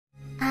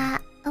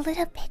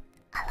little bit.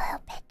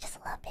 Just a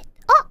little bit.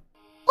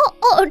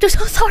 Oh,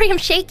 so sorry, I'm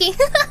shaking.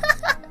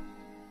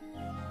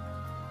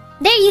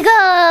 There you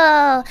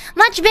go!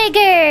 Much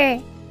bigger!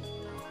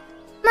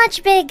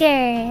 Much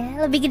bigger!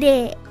 Lebih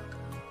gede.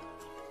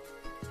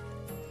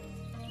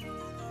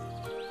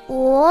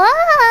 Wow!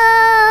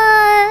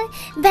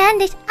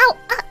 Bandage. Ow!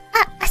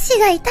 Ashi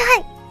ga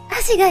itai!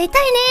 Ashi ga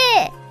itai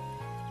ne!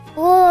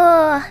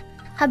 Wow!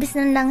 Habis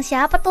nendang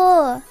siapa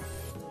tuh?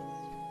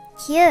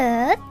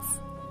 Cute.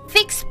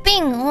 Fix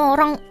pink. Oh,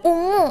 orang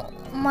ungu.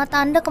 Mata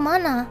anda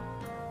kemana?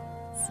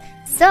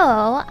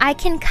 So, I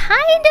can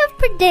kind of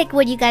predict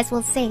what you guys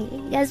will say.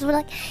 You guys were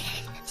like,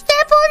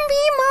 step on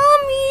me,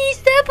 mommy!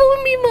 Step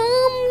on me,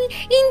 mommy!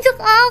 Injak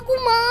aku,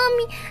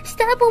 mommy!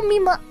 Step on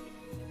me,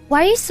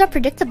 Why are you so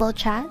predictable,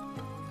 chat?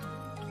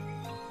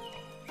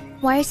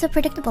 Why are you so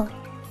predictable?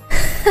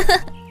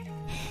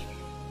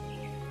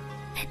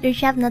 Don't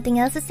you have nothing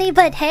else to say?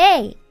 But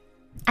hey!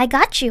 I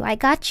got you. I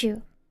got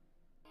your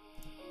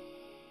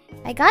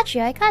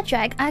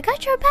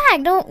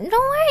back. Don't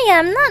worry,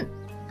 I'm not...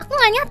 Aku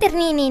nggak nyatir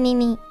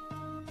nih.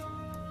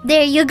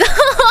 There you go.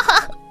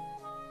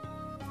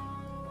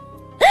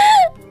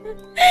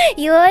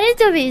 You wanted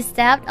to be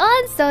stepped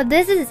on, so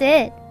this is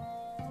it.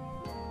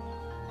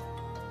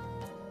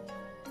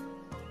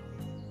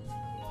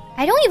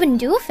 I don't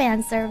even do fan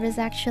service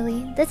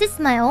actually. This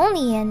is my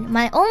only and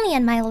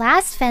my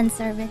last fan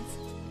service.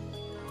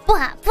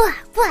 Blah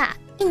blah blah.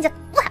 Injak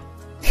blah.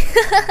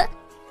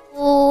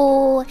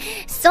 Oh,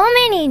 so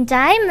many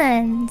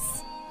diamonds.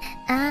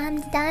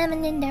 I'm the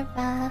diamond in the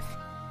rough.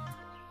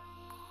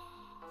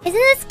 Isn't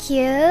this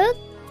cute?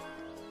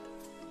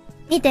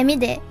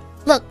 Mite.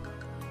 Look.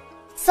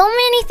 So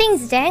many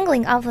things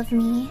dangling off of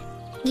me.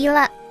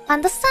 Gila,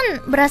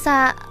 pantesan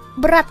berasa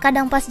berat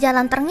kadang pas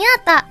jalan.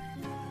 Ternyata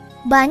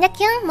banyak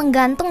yang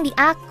menggantung di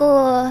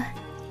aku.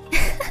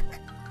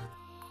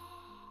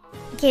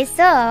 Okay,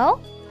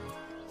 so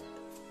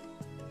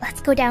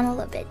let's go down a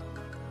little bit.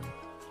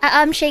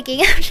 I'm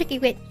shaking.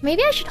 Wait,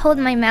 maybe I should hold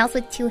my mouth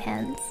with 2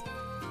 hands.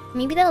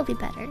 Maybe that'll be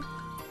better.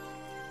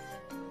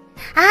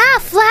 Ah,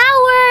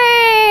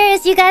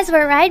 flowers! You guys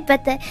were right,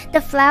 but the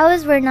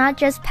flowers were not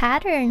just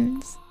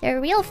patterns. They're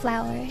real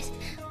flowers.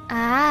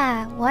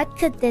 Ah, what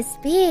could this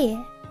be?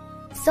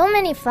 So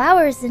many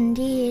flowers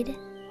indeed.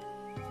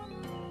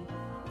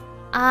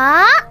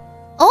 Ah!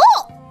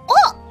 Oh!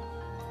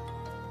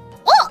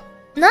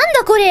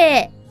 Nanda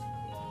kore?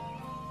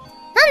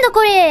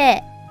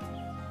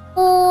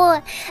 Oh,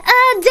 a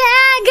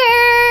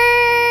dagger!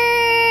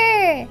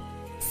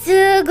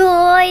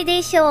 Sugoi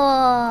desho.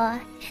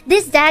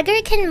 This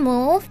dagger can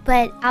move,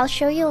 but I'll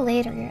show you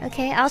later,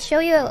 okay? I'll show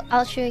you.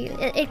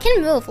 It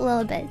can move a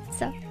little bit,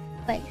 so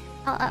wait.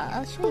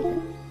 I'll show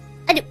you.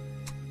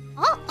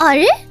 Are?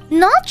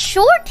 Not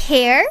short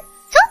hair?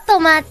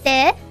 Chotto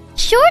matte.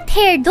 Short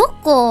hair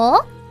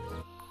doko?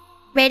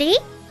 Ready?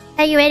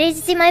 Are you ready to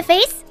see my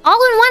face? All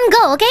in one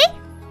go, okay?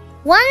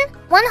 One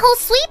whole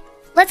sweep.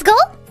 Let's go.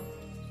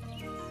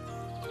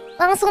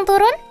 Langsung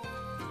turun.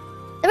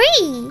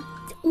 3,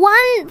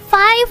 1,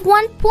 5,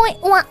 1.1.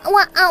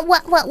 Wow.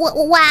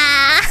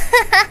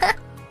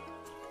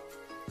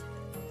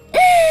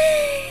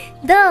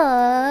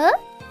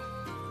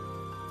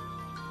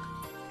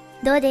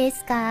 Do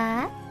desu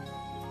ka?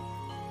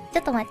 ち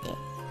ょっと待って。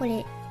こ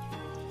れ。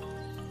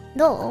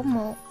どう？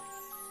も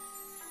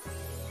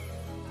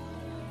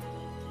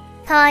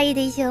う。かわいい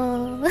でし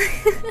ょ。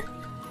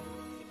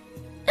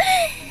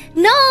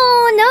No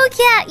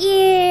cat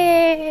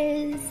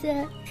ears.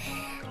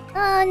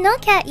 No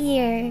cat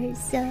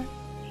ears.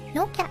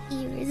 No cat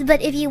ears.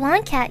 But if you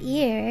want cat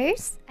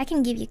ears, I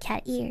can give you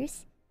cat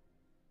ears.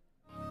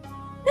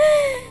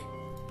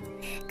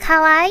 か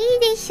わいい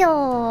でし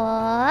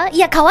ょ。い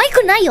や、かわい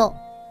くないよ。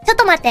ちょっ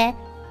と待って。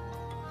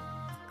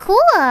Cool,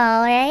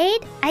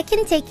 right? I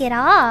can take it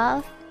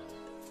off.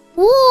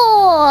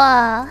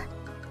 Whoa!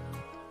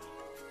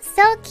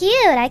 So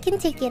cute. I can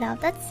take it off.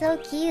 That's so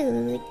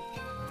cute.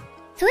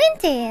 Twin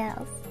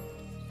tails.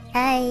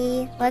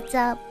 Hey, what's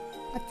up?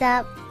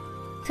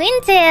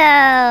 Twin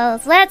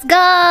tails. Let's go.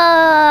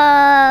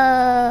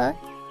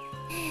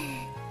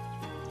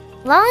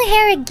 Long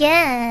hair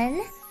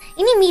again.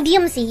 Ini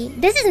medium sih.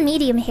 This is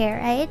medium hair,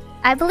 right?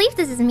 I believe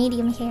this is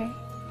medium hair.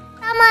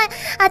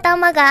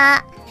 Atama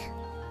ga.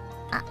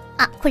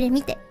 これ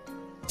見て。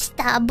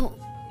下部。